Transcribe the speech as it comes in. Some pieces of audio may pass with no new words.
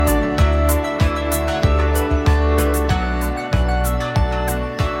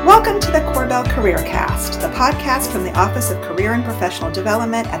Korbel CareerCast, the podcast from the Office of Career and Professional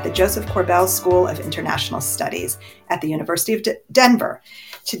Development at the Joseph Korbel School of International Studies at the University of Denver.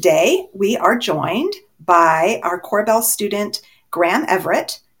 Today, we are joined by our Korbel student, Graham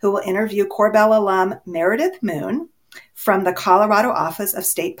Everett, who will interview Korbel alum Meredith Moon from the Colorado Office of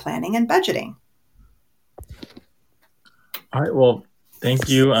State Planning and Budgeting. All right, well, thank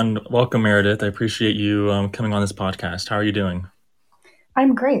you and welcome, Meredith. I appreciate you coming on this podcast. How are you doing?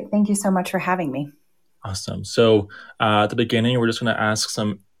 I'm great. Thank you so much for having me. Awesome. So at the beginning, we're just going to ask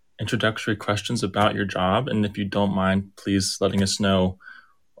some introductory questions about your job. And if you don't mind, please letting us know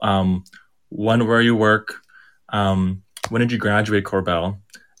where you work, when did you graduate Korbel,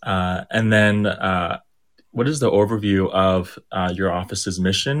 and then what is the overview of your office's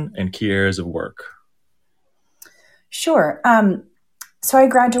mission and key areas of work? Sure. So I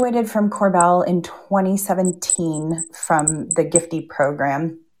graduated from Korbel in 2017 from the GIFTY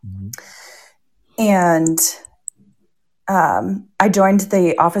program. Mm-hmm. And I joined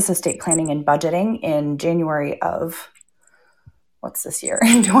the Office of State Planning and Budgeting in January of, what's this year?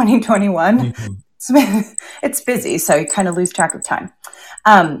 In 2021. Mm-hmm. It's busy, so you kind of lose track of time.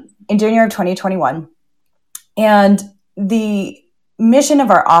 In January of 2021. And the mission of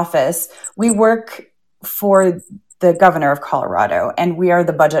our office, we work for the governor of Colorado, and we are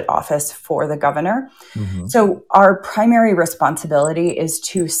the budget office for the governor. Mm-hmm. So our primary responsibility is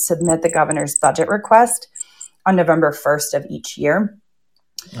to submit the governor's budget request on November 1st of each year.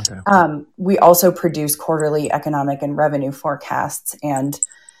 Okay. We also produce quarterly economic and revenue forecasts and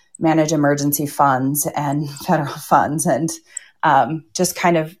manage emergency funds and federal funds and just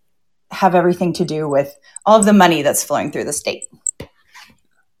kind of have everything to do with all of the money that's flowing through the state.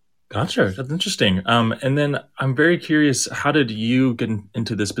 Gotcha. That's interesting. And then I'm very curious, how did you get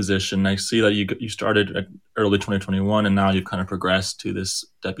into this position? I see that you started at early 2021, and now you've kind of progressed to this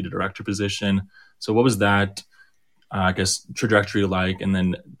deputy director position. So what was that, trajectory like? And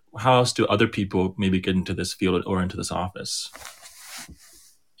then how else do other people maybe get into this field or into this office?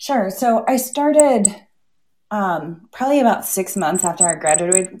 Sure. So I started probably about 6 months after I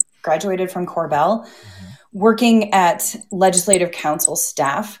graduated from Korbel. Mm-hmm. Working at Legislative Council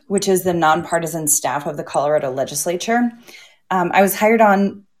staff, which is the nonpartisan staff of the Colorado legislature. I was hired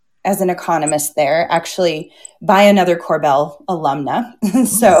on as an economist there, actually by another Korbel alumna.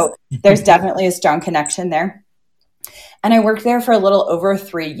 So there's definitely a strong connection there. And I worked there for a little over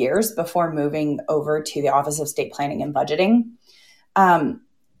 3 years before moving over to the Office of State Planning and Budgeting.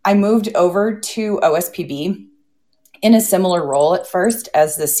 I moved over to OSPB in a similar role at first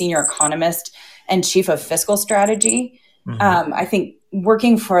as the senior economist and chief of fiscal strategy. Mm-hmm. I think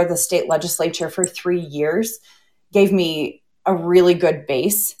working for the state legislature for 3 years gave me a really good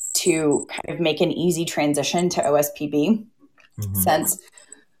base to kind of make an easy transition to OSPB, mm-hmm. since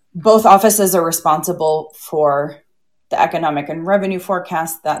both offices are responsible for the economic and revenue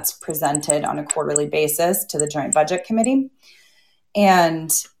forecast that's presented on a quarterly basis to the Joint Budget Committee. And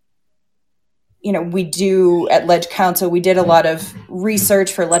we do at Leg Council, we did a lot of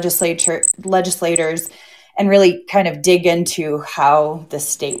research for legislators and really kind of dig into how the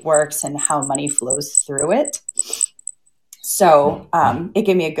state works and how money flows through it. So it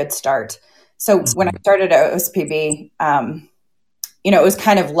gave me a good start. So when I started at OSPB, it was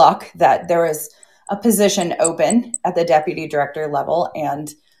kind of luck that there was a position open at the deputy director level.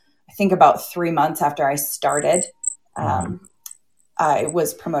 And I think about 3 months after I started, I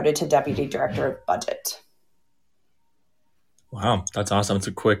was promoted to Deputy Director of Budget. Wow, that's awesome. It's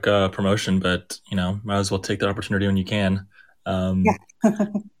a quick promotion, but, might as well take that opportunity when you can. Yeah.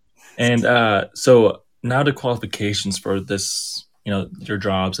 And so now to qualifications for this, your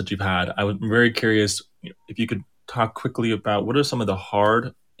jobs that you've had. I'm very curious if you could talk quickly about what are some of the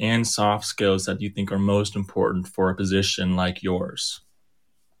hard and soft skills that you think are most important for a position like yours?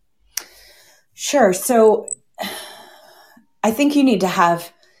 Sure. So I think you need to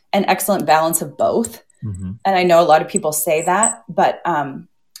have an excellent balance of both. Mm-hmm. And I know a lot of people say that, but,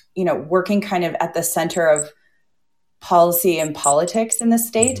 working kind of at the center of policy and politics in the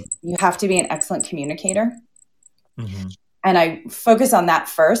state, mm-hmm. you have to be an excellent communicator. Mm-hmm. And I focus on that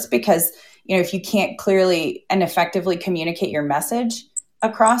first because, if you can't clearly and effectively communicate your message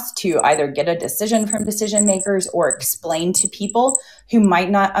across to either get a decision from decision makers or explain to people who might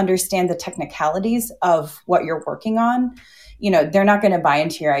not understand the technicalities of what you're working on, they're not going to buy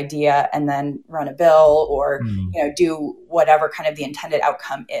into your idea and then run a bill or, do whatever kind of the intended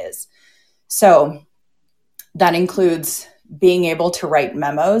outcome is. So that includes being able to write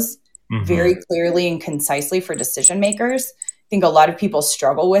memos mm-hmm. very clearly and concisely for decision makers. I think a lot of people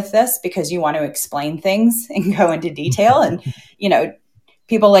struggle with this because you want to explain things and go into detail. And,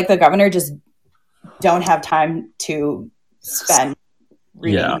 people like the governor just don't have time to spend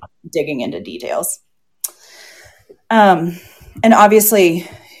reading, digging into details. And obviously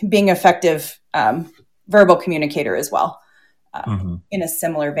being effective verbal communicator as well, in a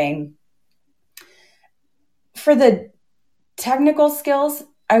similar vein. For the technical skills,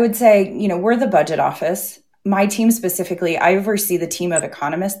 I would say, we're the budget office. My team specifically, I oversee the team of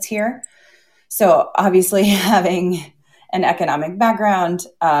economists here. So obviously having an economic background,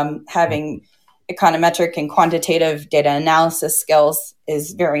 having econometric and quantitative data analysis skills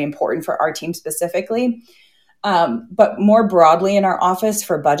is very important for our team specifically. But more broadly in our office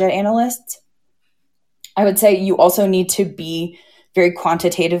for budget analysts, I would say you also need to be very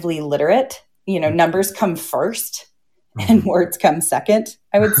quantitatively literate. Numbers come first and words come second,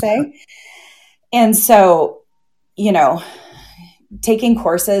 I would say. And so, taking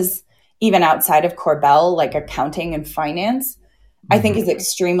courses even outside of Korbel, like accounting and finance, I think is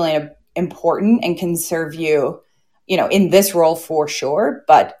extremely important and can serve you, in this role for sure,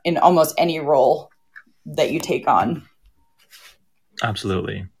 but in almost any role that you take on.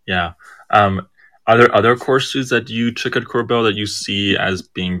 Absolutely. Yeah. Are there other courses that you took at Korbel that you see as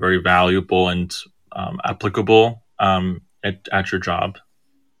being very valuable and applicable at your job?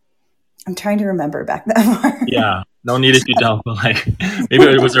 I'm trying to remember back that far. Yeah. No need if you don't, but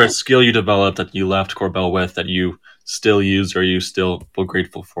maybe was there a skill you developed that you left Korbel with that you still use or you still feel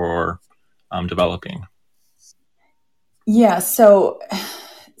grateful for developing? Yeah. So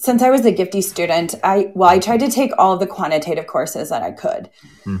since I was a gifty student, I tried to take all of the quantitative courses that I could.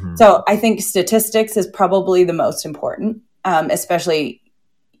 So I think statistics is probably the most important, especially,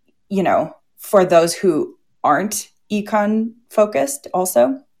 for those who aren't econ focused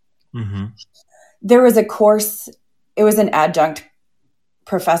also. There was a course, it was an adjunct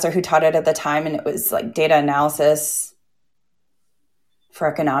professor who taught it at the time, and it was like data analysis for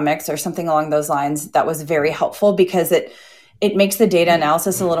economics or something along those lines. That was very helpful because it makes the data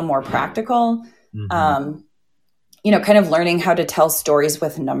analysis a little more practical. Kind of learning how to tell stories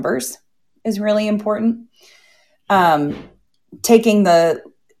with numbers is really important. Taking the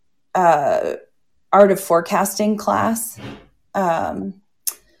art of forecasting class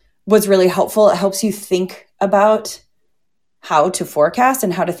was really helpful. It helps you think about how to forecast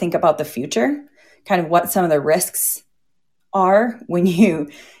and how to think about the future, kind of what some of the risks are when you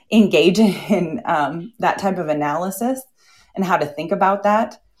engage in that type of analysis and how to think about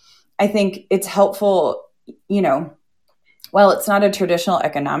that. I think it's helpful, while it's not a traditional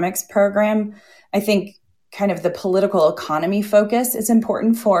economics program, I think kind of the political economy focus is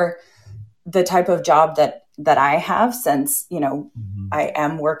important for the type of job that I have, since, I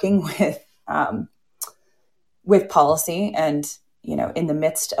am working with policy and, in the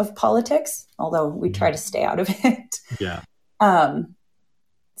midst of politics, although we try to stay out of it. Yeah.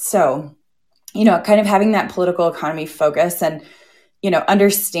 So, kind of having that political economy focus and,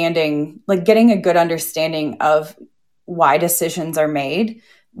 understanding, like getting a good understanding of why decisions are made,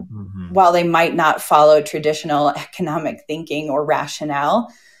 while they might not follow traditional economic thinking or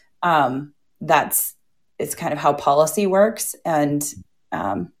rationale. It's kind of how policy works. And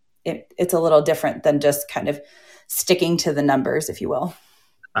it's a little different than just kind of sticking to the numbers, if you will.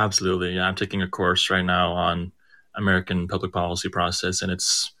 Absolutely. Yeah. I'm taking a course right now on American public policy process, and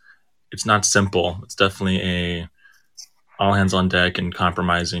it's not simple. It's definitely a all hands on deck and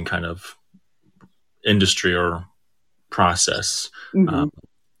compromising kind of industry or process.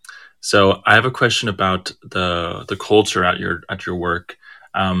 So I have a question about the culture at your work.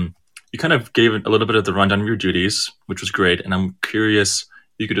 You kind of gave a little bit of the rundown of your duties, which was great. And I'm curious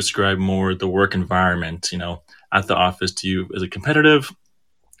if you could describe more the work environment, at the office. Is it competitive?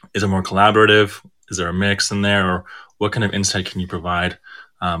 Is it more collaborative? Is there a mix in there? Or what kind of insight can you provide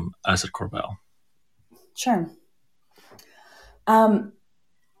us at Korbel? Sure.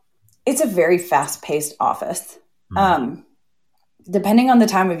 It's a very fast-paced office. Depending on the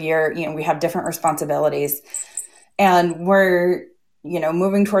time of year, we have different responsibilities. And we're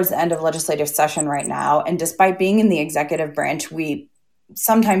moving towards the end of legislative session right now. And despite being in the executive branch, we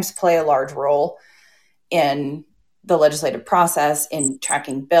sometimes play a large role in the legislative process, in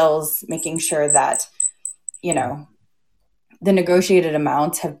tracking bills, making sure that, the negotiated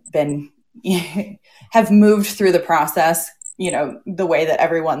amounts have moved through the process, the way that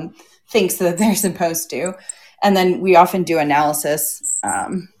everyone thinks that they're supposed to. And then we often do analysis,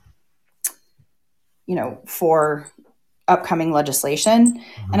 for upcoming legislation.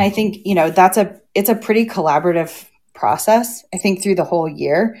 And I think, it's a pretty collaborative process. I think through the whole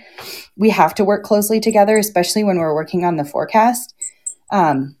year, we have to work closely together, especially when we're working on the forecast.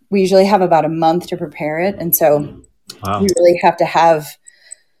 We usually have about a month to prepare it. And so we really have to have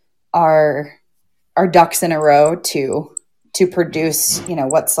our our ducks in a row to produce,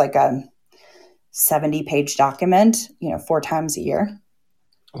 what's like a 70-page document, 4 times a year.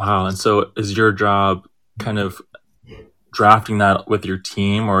 Wow. And so is your job kind of drafting that with your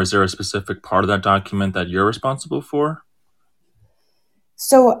team, or is there a specific part of that document that you're responsible for?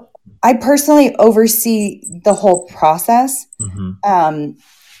 So I personally oversee the whole process. Mm-hmm.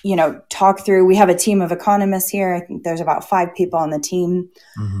 Talk through, we have a team of economists here. I think there's about 5 people on the team,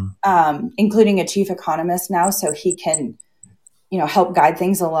 including a chief economist now. So he can, help guide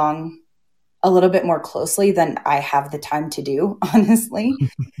things along a little bit more closely than I have the time to do, honestly.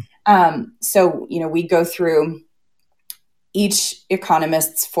 So, we go through each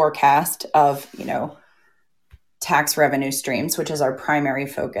economist's forecast of, tax revenue streams, which is our primary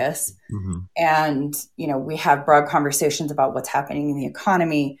focus. Mm-hmm. And, we have broad conversations about what's happening in the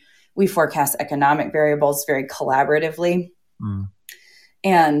economy. We forecast economic variables very collaboratively. Mm.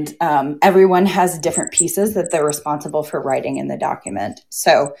 And everyone has different pieces that they're responsible for writing in the document.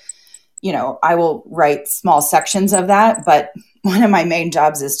 So, I will write small sections of that, but one of my main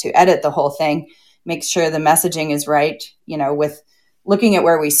jobs is to edit the whole thing, make sure the messaging is right, with looking at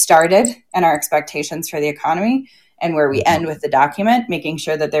where we started and our expectations for the economy and where we end with the document, making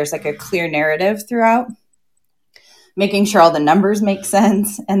sure that there's like a clear narrative throughout, making sure all the numbers make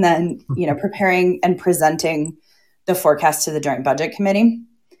sense, and then, preparing and presenting the forecast to the Joint Budget Committee.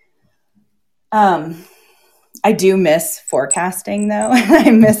 I do miss forecasting though.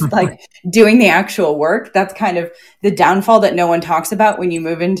 I miss doing the actual work. That's kind of the downfall that no one talks about when you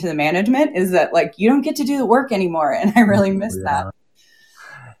move into the management, is that you don't get to do the work anymore. And I really miss that.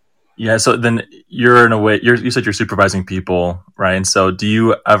 Yeah. So then you're in a way, you said you're supervising people, right? And so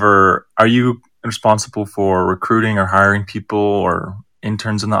are you responsible for recruiting or hiring people or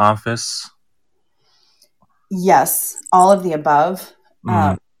interns in the office? Yes. All of the above.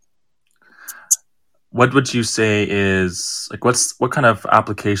 What would you say is what kind of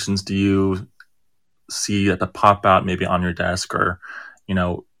applications do you see that pop out maybe on your desk, or,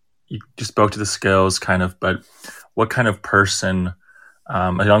 you spoke to the skills kind of, but what kind of person,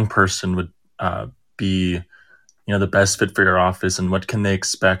 a young person would be, the best fit for your office, and what can they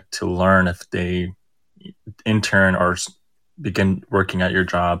expect to learn if they intern or begin working at your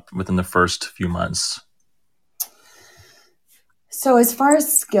job within the first few months? So as far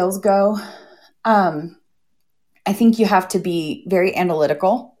as skills go, I think you have to be very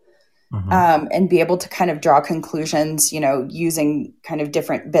analytical, and be able to kind of draw conclusions, using kind of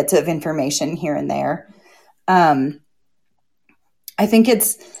different bits of information here and there. I think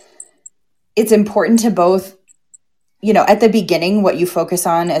it's important to both, at the beginning, what you focus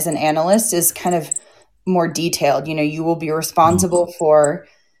on as an analyst is kind of more detailed. You will be responsible for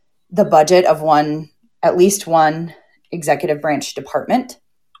the budget of at least one executive branch department.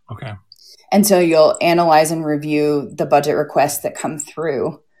 Okay. And so you'll analyze and review the budget requests that come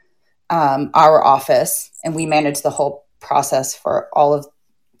through our office, and we manage the whole process for all of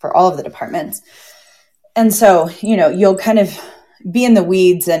the departments. And so, you'll kind of be in the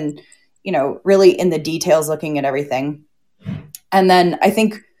weeds and, really in the details, looking at everything. And then I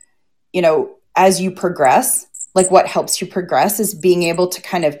think, as you progress, what helps you progress is being able to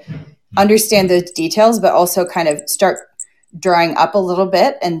kind of understand the details, but also kind of start drawing up a little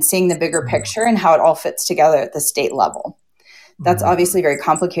bit and seeing the bigger picture and how it all fits together at the state level. That's obviously very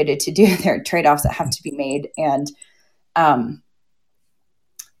complicated to do. There are trade-offs that have to be made, and,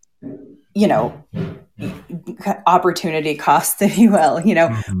 opportunity costs, if you will,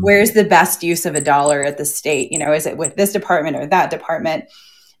 where's the best use of a dollar at the state? Is it with this department or that department?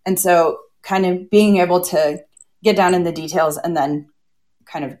 And so kind of being able to get down in the details and then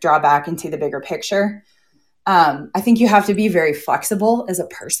kind of draw back into the bigger picture. I think you have to be very flexible as a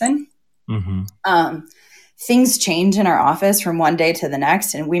person. Things change in our office from one day to the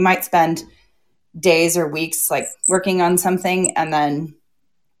next, and we might spend days or weeks working on something, and then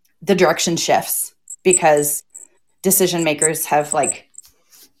the direction shifts because decision makers have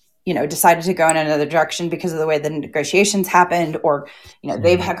decided to go in another direction because of the way the negotiations happened, or,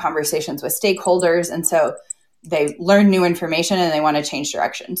 they've had conversations with stakeholders. And so they learn new information and they want to change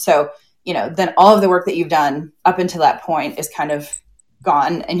direction. So, then all of the work that you've done up until that point is kind of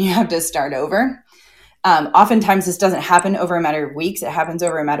gone, and you have to start over. Oftentimes this doesn't happen over a matter of weeks. It happens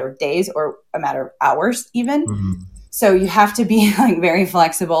over a matter of days or a matter of hours even. So you have to be very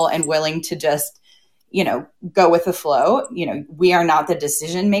flexible and willing to just, go with the flow. We are not the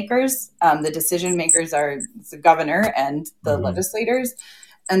decision makers. The decision makers are the governor and the legislators.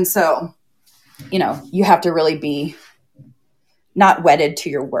 And so, you have to really be not wedded to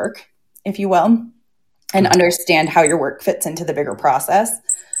your work, if you will, and understand how your work fits into the bigger process.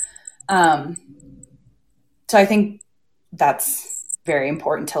 So I think that's very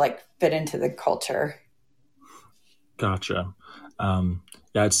important to like fit into the culture. Gotcha.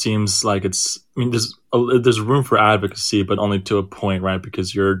 Yeah, it seems like there's room for advocacy, but only to a point, right?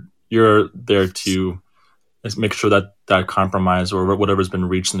 Because you're there to make sure that compromise or whatever's been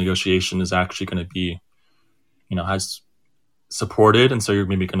reached in negotiation is actually going to be, has supported. And so you're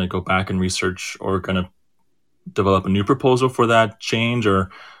maybe going to go back and research or going to develop a new proposal for that change, or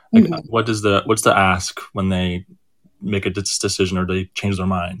like, what's the ask when they make a decision or they change their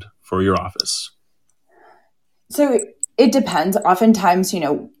mind for your office? So it depends. Oftentimes,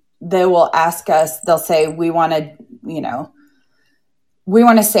 they will ask us, they'll say, we want to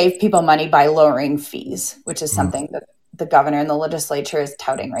save people money by lowering fees, which is something that the governor and the legislature is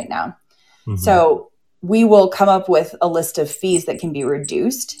touting right now. Mm-hmm. So we will come up with a list of fees that can be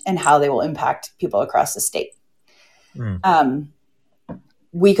reduced and how they will impact people across the state.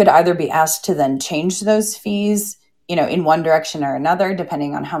 We could either be asked to then change those fees, in one direction or another,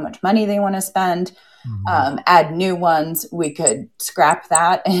 depending on how much money they want to spend, add new ones. We could scrap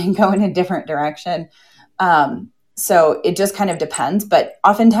that and go in a different direction. So it just kind of depends. But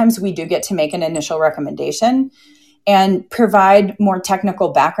oftentimes we do get to make an initial recommendation and provide more technical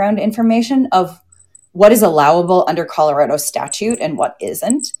background information of what is allowable under Colorado statute and what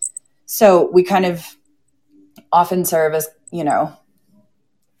isn't. So we kind of often serve as,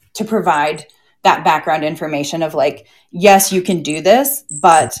 to provide that background information of like, yes, you can do this,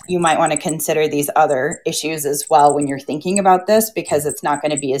 but you might want to consider these other issues as well when you're thinking about this, because it's not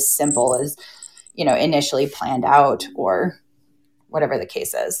going to be as simple as, initially planned out or whatever the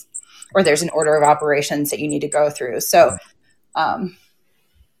case is, or there's an order of operations that you need to go through. So, okay.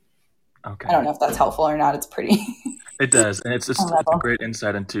 I don't know if that's helpful or not. It's pretty. It does. And it's just a great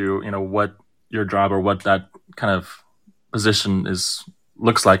insight into, what your job or what that kind of position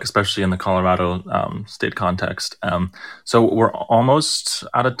looks like, especially in the Colorado state context. So we're almost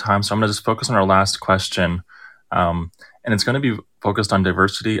out of time. So I'm going to just focus on our last question. And it's going to be focused on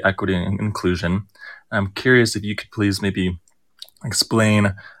diversity, equity, and inclusion. And I'm curious if you could please maybe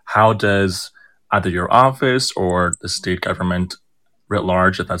explain, how does either your office or the state government writ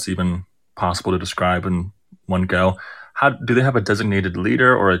large, if that's even possible to describe in one go, how do they have a designated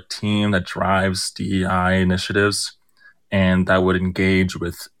leader or a team that drives DEI initiatives and that would engage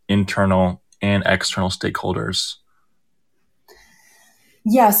with internal and external stakeholders?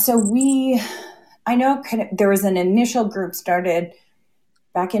 Yeah, so I know there was an initial group started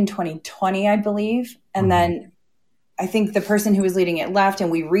back in 2020, I believe. And then I think the person who was leading it left,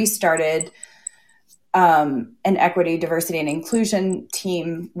 and we restarted an equity, diversity, and inclusion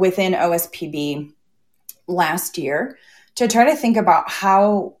team within OSPB last year to try to think about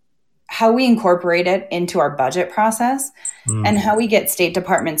how we incorporate it into our budget process and how we get state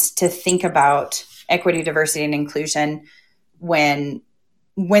departments to think about equity, diversity, and inclusion when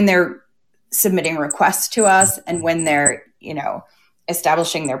they're submitting requests to us and when they're,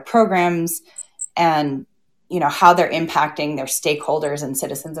 establishing their programs and, how they're impacting their stakeholders and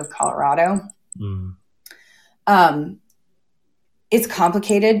citizens of Colorado. It's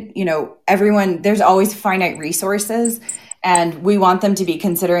complicated. There's always finite resources, and we want them to be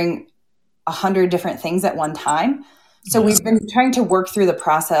considering 100 different things at one time. So we've been trying to work through the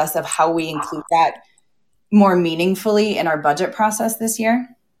process of how we include that more meaningfully in our budget process this year.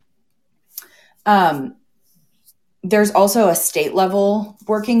 There's also a state level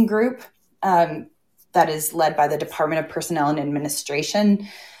working group that is led by the Department of Personnel and Administration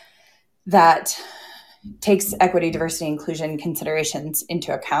that takes equity, diversity, inclusion considerations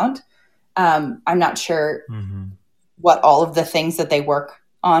into account. I'm not sure what all of the things that they work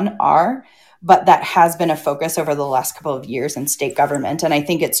on are, but that has been a focus over the last couple of years in state government. And I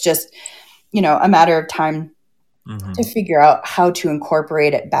think it's just, a matter of time to figure out how to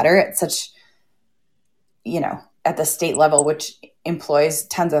incorporate it better at such, at the state level, which employs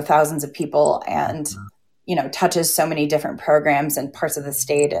tens of thousands of people and, touches so many different programs and parts of the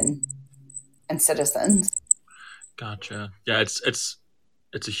state and citizens. Gotcha. Yeah, it's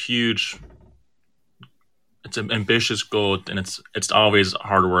an ambitious goal, and it's always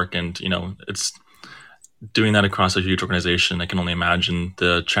hard work, and it's doing that across a huge organization. I can only imagine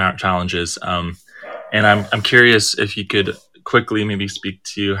the challenges. And I'm curious if you could quickly maybe speak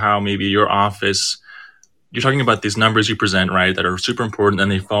to how maybe your office. You're talking about these numbers you present, right, that are super important, and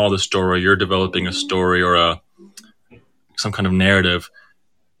they follow the story. You're developing a story or some kind of narrative.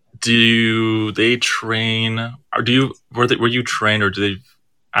 Do they train, or were you trained, or do they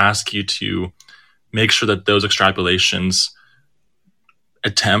ask you to make sure that those extrapolations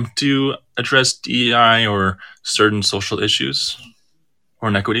attempt to address DEI or certain social issues or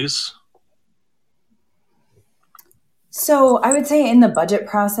inequities? So I would say in the budget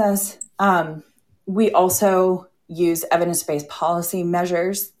process, we also use evidence-based policy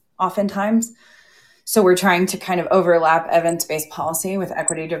measures oftentimes. So we're trying to kind of overlap evidence-based policy with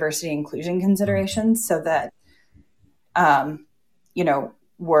equity, diversity, inclusion considerations so that,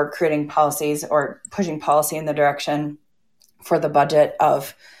 we're creating policies or pushing policy in the direction for the budget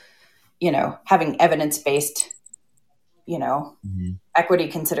of, having evidence-based, equity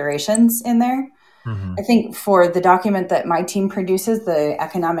considerations in there. Mm-hmm. I think for the document that my team produces, the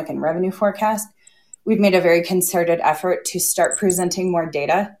economic and revenue forecast, we've made a very concerted effort to start presenting more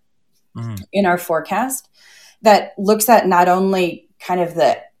data in our forecast that looks at not only kind of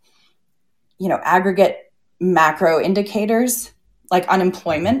the, aggregate macro indicators like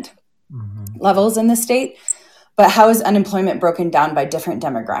unemployment levels in the state, but how is unemployment broken down by different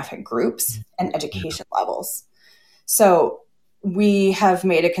demographic groups and education levels? So we have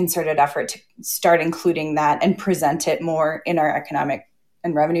made a concerted effort to start including that and present it more in our economic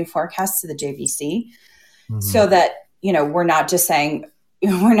and revenue forecasts to the JBC so that, we're not just saying,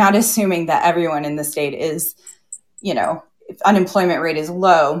 we're not assuming that everyone in the state is, if unemployment rate is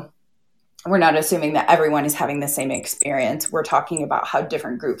low, we're not assuming that everyone is having the same experience. We're talking about how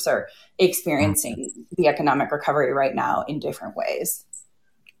different groups are experiencing the economic recovery right now in different ways.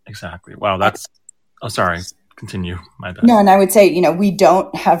 Exactly. Wow. Sorry. Continue. My bad. No, and I would say, we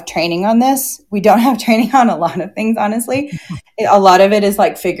don't have training on this. We don't have training on a lot of things, honestly. A lot of it is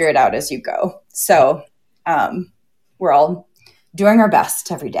like figure it out as you go. So we're all doing our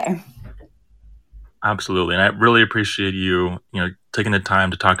best every day. Absolutely. And I really appreciate you, taking the time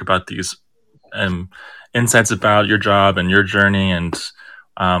to talk about these insights about your job and your journey and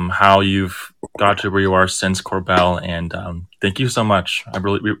how you've got to where you are since Korbel. And thank you so much. I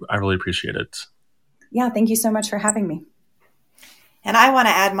really appreciate it. Yeah, thank you so much for having me. And I want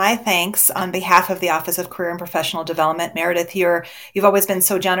to add my thanks on behalf of the Office of Career and Professional Development. Meredith, you've always been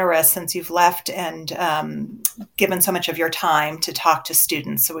so generous since you've left and given so much of your time to talk to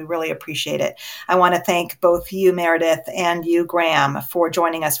students. So we really appreciate it. I want to thank both you, Meredith, and you, Graham, for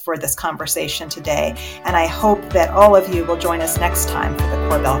joining us for this conversation today. And I hope that all of you will join us next time for the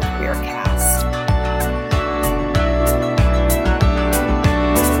Korbel Career Cast.